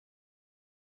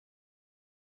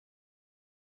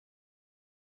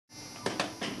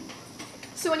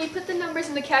So when you put the numbers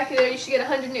in the calculator, you should get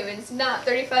 100 newtons, not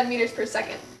 35 meters per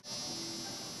second.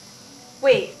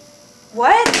 Wait,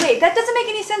 what? Wait, that doesn't make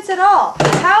any sense at all.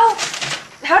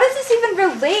 How does this even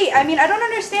relate? I mean, I don't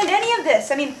understand any of this.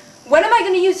 I mean, when am I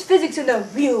going to use physics in the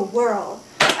real world?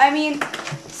 I mean,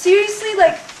 seriously,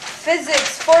 like,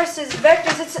 physics, forces,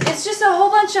 vectors, it's just a whole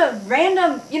bunch of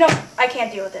random, you know, I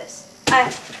can't deal with this. I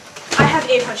have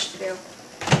a push to do.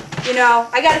 You know,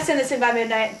 I gotta send this in by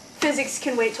midnight. Physics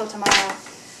can wait till tomorrow.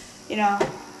 You know,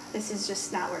 this is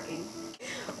just not working.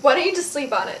 Why don't you just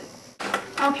sleep on it?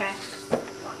 Okay.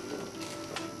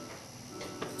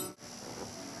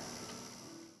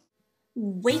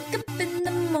 Wake up in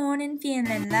the morning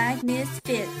feeling like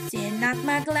misfits. And knock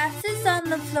my glasses on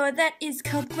the floor, that is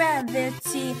called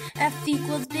gravity. F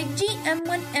equals big G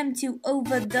M1 M2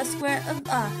 over the square of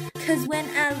R. Cause when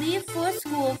I leave for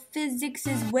school, physics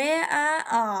is where I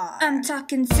are. I'm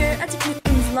talking Sir Isaac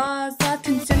Newton's laws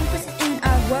concerning present in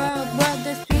our world.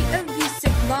 There's 3 of these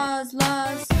sick laws.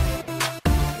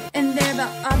 And they're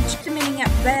about objects remaining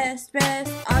at rest.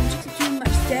 Objects with too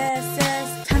much stress.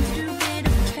 Time to do a bit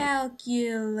of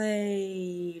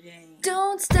calculating.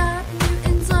 Don't stop,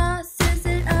 Newton's law says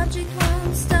that object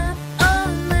won't stop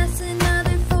unless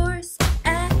another force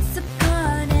acts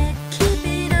upon it. Keep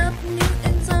it up,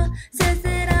 Newton's law says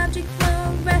that object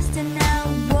won't rest, and now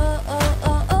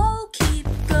keep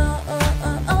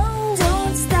going.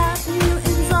 Don't stop,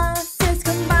 Newton's law says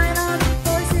combine all the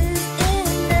forces,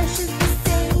 inertia's the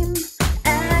same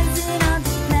as in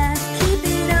object mass. Keep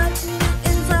it up,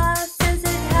 Newton's law says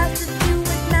it has to do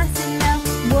with mass, and now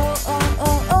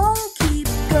keep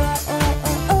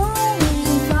going.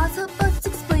 His laws help us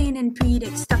explain and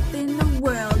predict stuff in the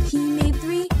world. He made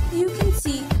 3, you can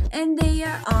see, and they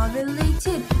are all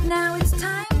related. Now it's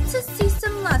time to see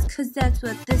some laws, cause that's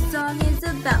what this song is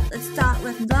about. Let's start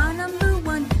with law number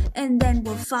 1, and then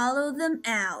we'll follow them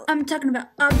out. I'm talking about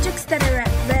objects that are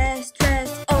at rest.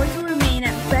 Always will remain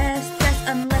at rest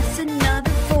unless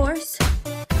another force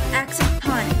acts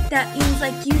upon it. That means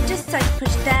like you decide to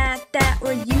push that,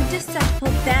 or you decide to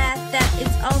pull that.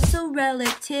 It's also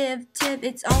relative.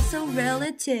 It's also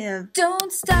relative.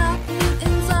 Don't stop,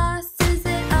 Newton's law says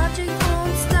that object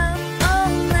won't stop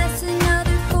unless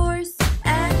another force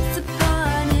acts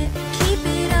upon it. Keep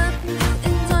it up,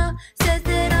 Newton's law says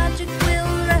that object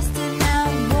will rest, and now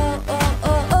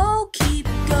keep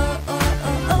going.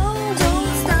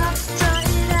 Don't stop, try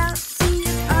it out, see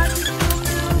if object will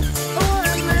move, or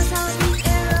unless all the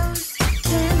arrows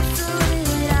cancel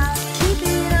it out. Keep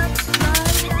it up, try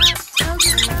it out, tell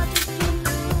the object will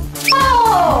move.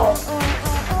 Oh!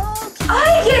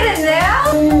 I get it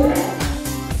now!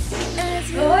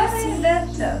 As you Well, I think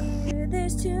that's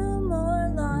there's 2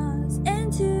 more laws,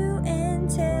 and 2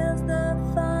 entails the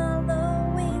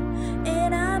following.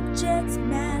 An object's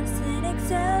mass and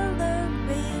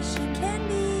acceleration can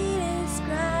be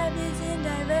described as in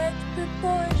direct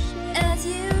proportion. As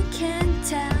you can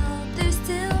tell, there's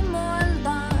still more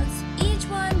laws, each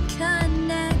one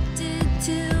connected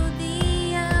to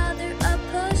the other. A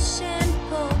push and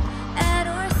pull, add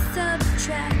or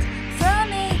subtract,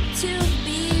 from A to B,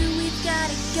 we've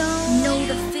gotta go. No,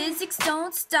 the physics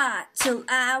don't start till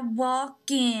I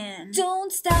walk in.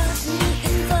 Don't stop,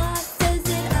 Newton's law says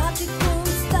that object won't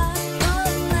stop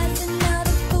unless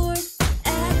another force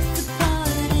acts upon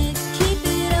it. Keep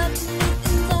it up,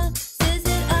 Newton's law says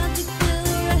that object will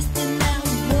rest, and now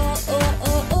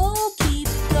keep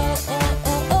going.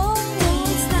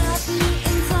 Don't stop,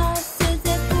 Newton's law says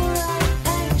that for all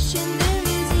action there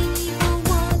is an equal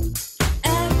one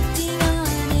acting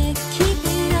on it. Keep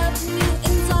it up,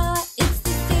 Newton's law, it's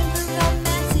the same for all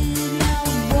masses. Now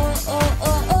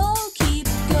keep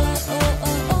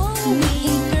going.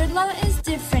 Newton's 3rd law is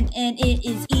different, and it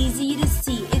is easy to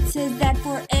see. It says that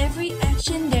for every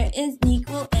action there is an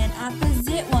equal and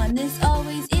opposite one. This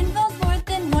always involves more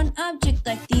than one object,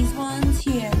 like these ones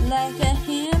here, like a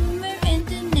hammer and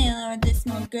a nail, or this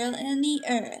small girl and the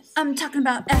earth. I'm talking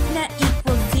about F net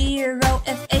equals 0.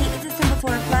 Fa is a symbol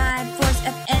for applied force.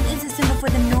 Fn is a symbol for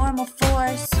the normal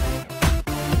force.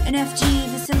 And Fg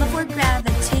is a symbol for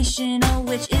gravitational,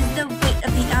 which is the weight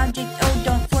of the object. Oh,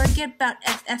 don't forget about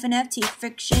F and Ft,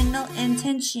 frictional and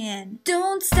tension.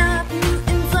 Don't stop,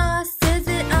 Newton's law says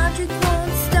that object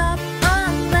won't stop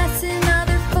unless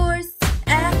another force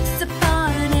acts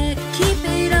upon it. Keep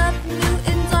it up,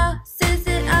 Newton's law says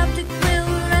that object will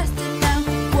rest, and now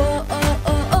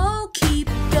keep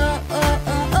going. Don't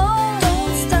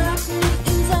stop,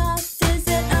 Newton's law says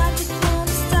that object won't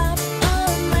stop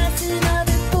unless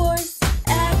another force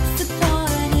acts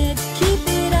upon it. Keep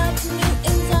it up,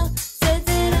 Newton's law says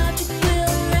that object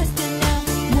will rest, and now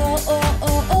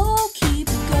keep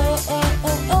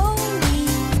going.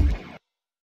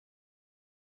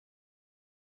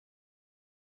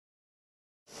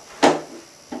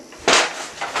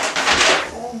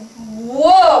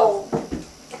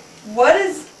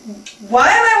 Why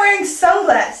am I wearing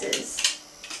sunglasses?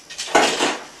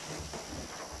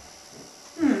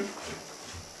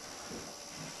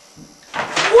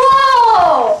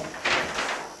 Whoa!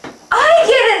 I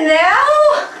get it now!